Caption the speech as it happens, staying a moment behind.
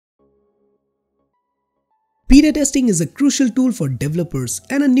Beta testing is a crucial tool for developers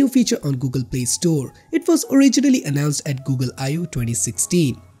and a new feature on Google Play Store. It was originally announced at Google I/O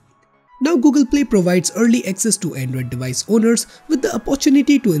 2016. Now Google Play provides early access to Android device owners with the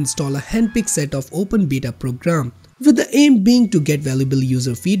opportunity to install a hand-picked set of open beta program, with the aim being to get valuable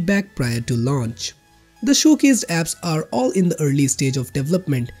user feedback prior to launch. The showcased apps are all in the early stage of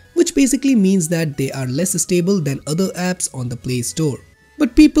development, which basically means that they are less stable than other apps on the Play Store.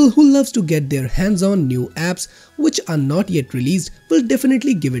 But people who loves to get their hands on new apps which are not yet released will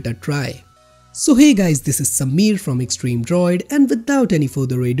definitely give it a try. So hey guys, this is Samir from Extreme Droid, and without any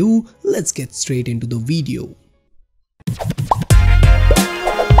further ado, let's get straight into the video.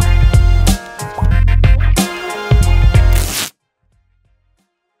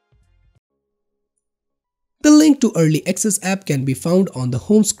 The link to Early Access app can be found on the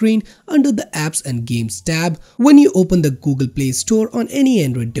home screen under the Apps and Games tab when you open the Google Play Store on any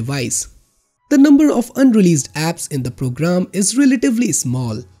Android device. The number of unreleased apps in the program is relatively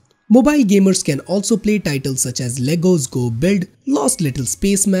small. Mobile gamers can also play titles such as Legos Go Build, Lost Little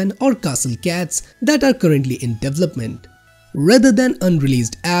Spaceman or Castle Cats that are currently in development. Rather than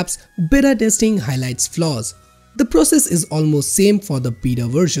unreleased apps, beta testing highlights flaws. The process is almost same for the beta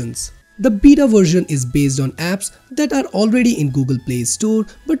versions. The beta version is based on apps that are already in Google Play Store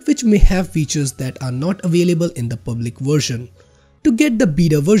but which may have features that are not available in the public version. To get the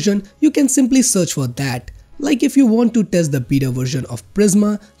beta version, you can simply search for that. Like if you want to test the beta version of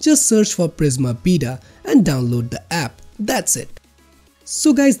Prisma, just search for Prisma Beta and download the app. That's it.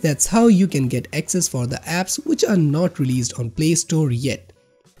 So guys, that's how you can get access for the apps which are not released on Play Store yet.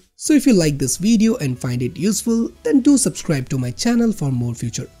 So if you like this video and find it useful, then do subscribe to my channel for more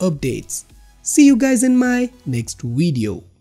future updates. See you guys in my next video.